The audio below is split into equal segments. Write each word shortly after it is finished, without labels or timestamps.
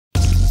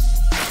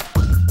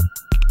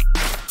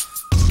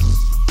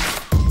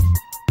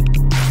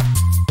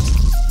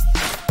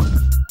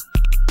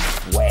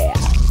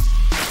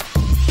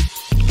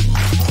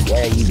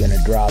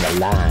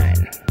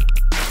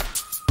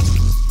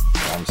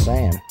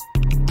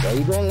Where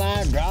you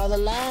gonna draw the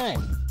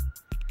line?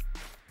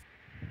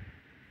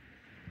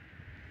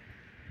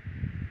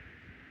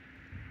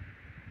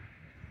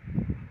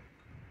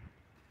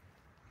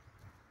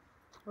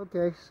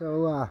 Okay,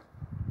 so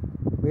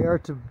we are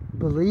to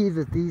believe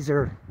that these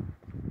are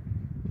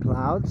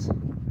clouds,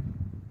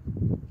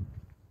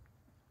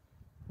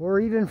 or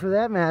even for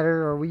that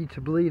matter, are we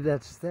to believe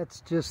that's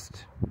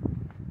just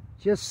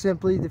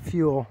simply the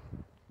fuel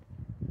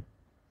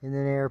in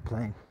an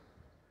airplane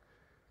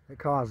that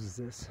causes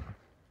this? Is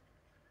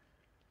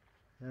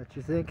that what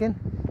you're thinking?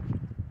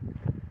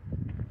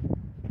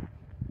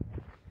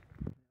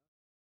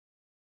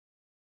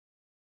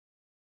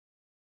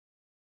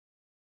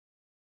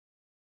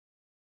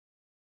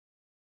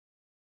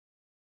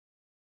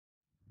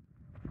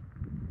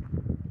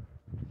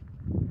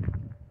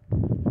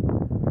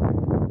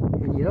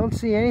 And you don't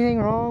see anything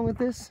wrong with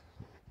this?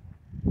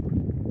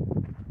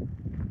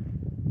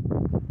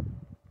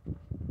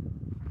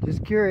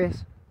 Just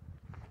curious.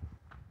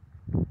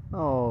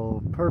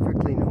 Oh,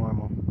 perfectly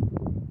normal.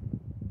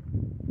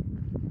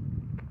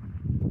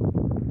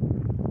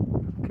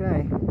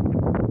 Okay.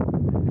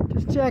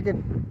 Just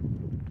checking.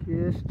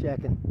 Just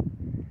checking.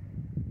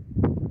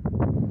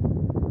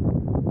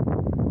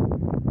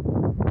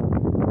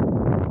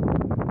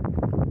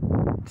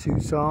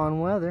 Tucson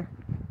weather.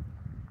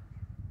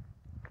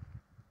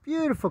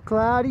 Beautiful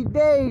cloudy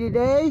day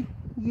today.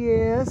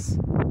 Yes.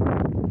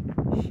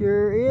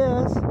 Sure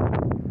is.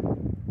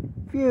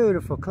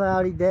 Beautiful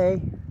cloudy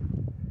day.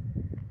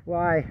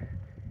 Why,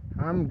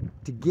 I'm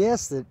to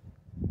guess that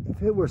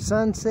if it were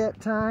sunset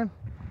time,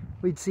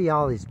 we'd see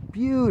all these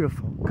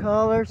beautiful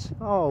colors.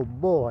 Oh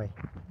boy,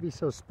 it'd be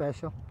so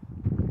special.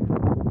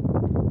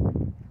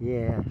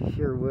 Yeah,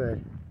 sure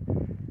would.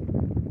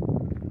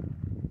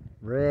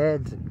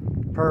 Reds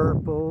and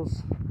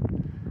purples,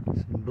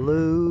 some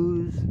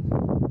blues,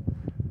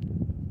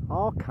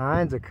 all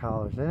kinds of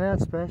colors. Isn't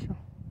that special?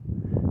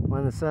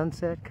 When the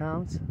sunset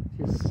comes,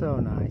 just so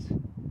nice.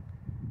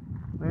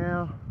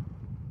 Well,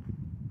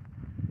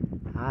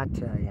 I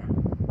tell you,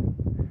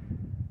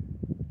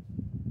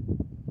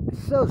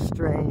 it's so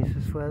strange,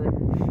 this weather,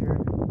 sure.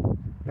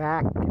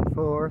 Back and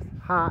forth,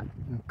 hot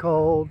and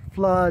cold,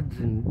 floods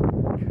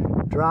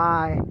and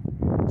dry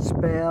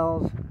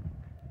spells.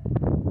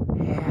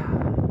 Yeah,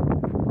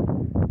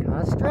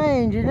 kind of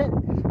strange, isn't it?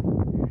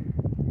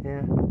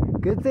 Yeah,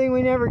 good thing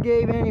we never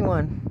gave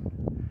anyone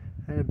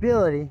an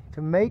ability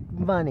to make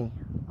money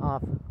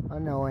off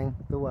of knowing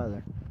the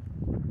weather.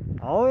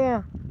 Oh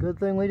yeah, good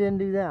thing we didn't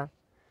do that.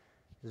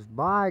 Because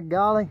by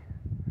golly,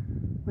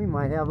 we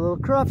might have a little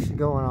corruption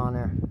going on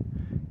there.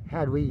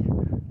 Had we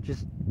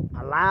just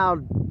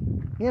allowed,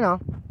 you know,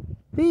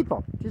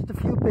 people, just a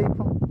few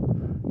people,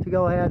 to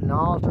go ahead and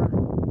alter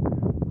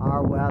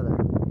our weather.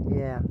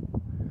 Yeah,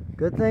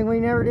 good thing we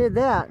never did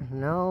that.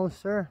 No,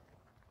 sir.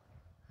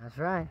 That's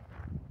right.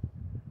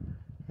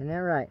 Isn't that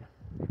right?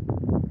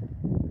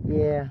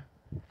 Yeah,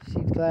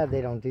 she's glad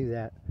they don't do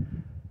that.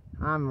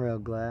 I'm real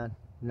glad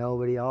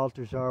nobody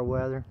alters our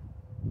weather.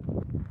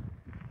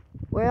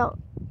 Well,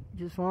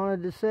 just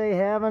wanted to say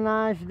have a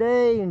nice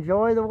day.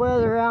 Enjoy the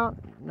weather out.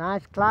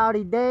 Nice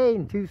cloudy day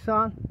in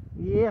Tucson.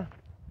 Yeah.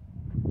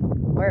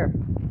 Where?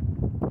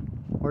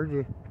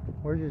 Did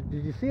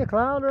you see a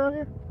cloud around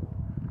here?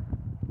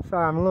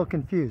 Sorry, I'm a little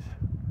confused.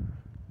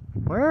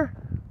 Where?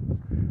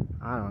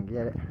 I don't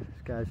get it.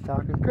 This guy's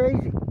talking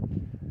crazy.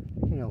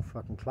 You know,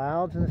 fucking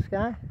clouds in the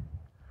sky.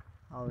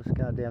 All this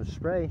goddamn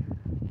spray.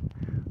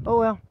 Oh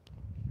well.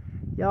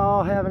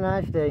 Y'all have a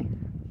nice day.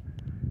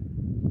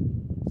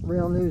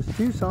 Real News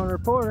Tucson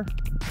reporter,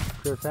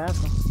 Chris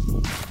Haskell.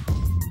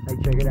 Hey,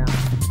 check it out.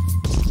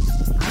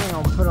 I'm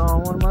gonna put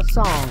on one of my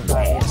songs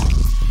right here.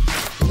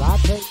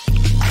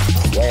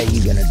 Where are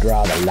you gonna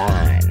draw the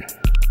line?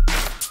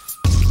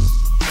 That's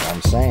what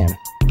I'm saying.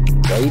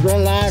 Where you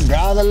gonna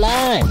draw the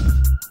line?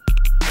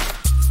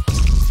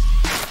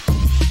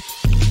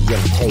 You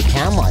gonna take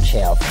how much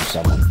hell from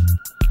someone?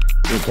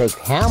 You take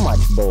how much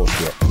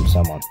bullshit from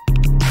someone?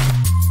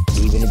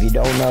 Even if you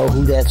don't know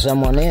who that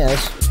someone is,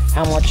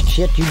 how much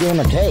shit you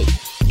gonna take?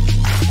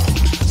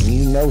 When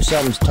you know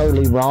something's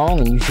totally wrong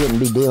and you shouldn't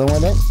be dealing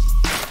with it,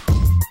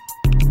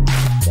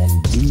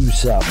 then do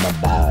something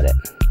about it.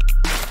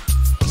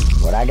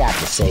 What I got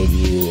to say to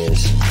you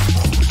is,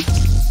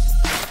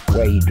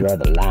 where you draw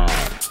the line?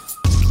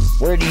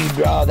 Where do you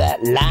draw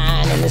that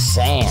line in the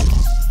sand?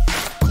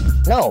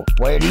 No,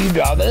 where do you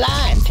draw the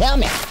line? Tell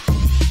me.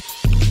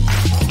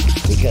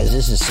 Because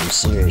this is some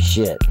serious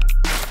shit.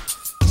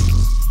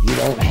 You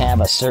don't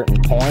have a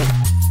certain point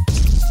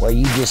where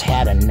you just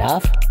had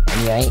enough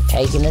and you ain't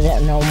taking it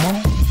no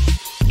more?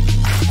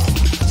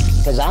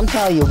 Because I'm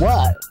telling you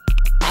what,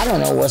 I don't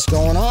know what's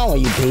going on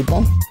with you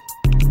people.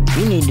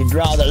 You need to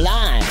draw the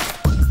line.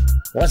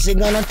 What's it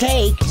gonna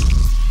take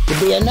to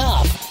be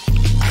enough?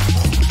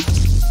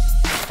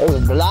 There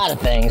was a lot of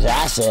things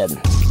I said,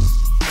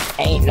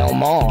 ain't no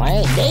more, I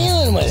ain't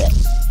dealing with it.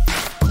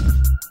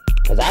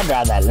 Because I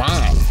draw that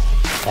line,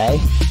 okay?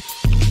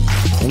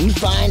 When you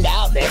find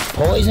out they're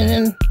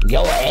poisoning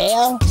your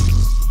air,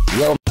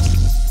 your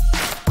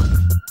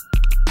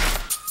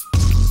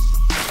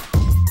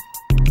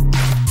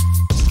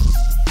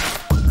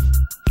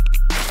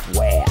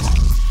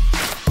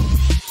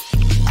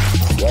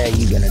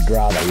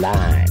draw the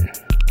line?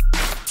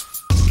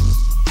 That's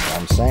what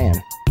I'm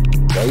saying.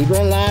 Where you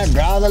gonna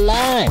draw the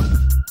line?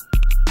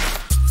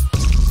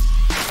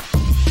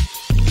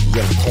 You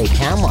gotta take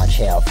how much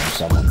hell from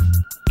someone?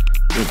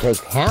 You take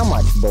how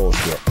much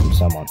bullshit from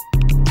someone?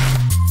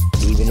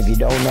 Even if you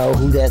don't know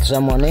who that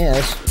someone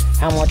is,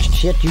 how much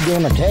shit you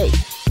gonna take?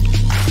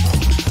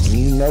 And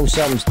you know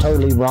something's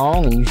totally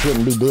wrong and you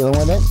shouldn't be dealing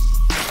with it?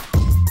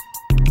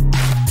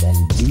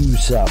 Then do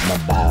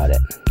something about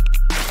it.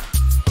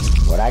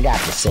 What I got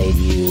to say to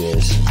you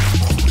is,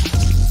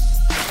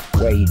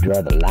 where you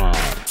draw the line?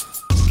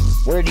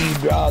 Where do you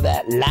draw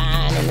that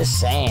line in the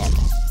sand?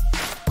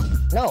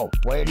 No,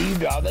 where do you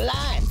draw the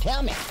line?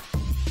 Tell me.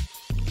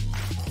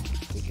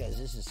 Because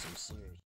this is some serious...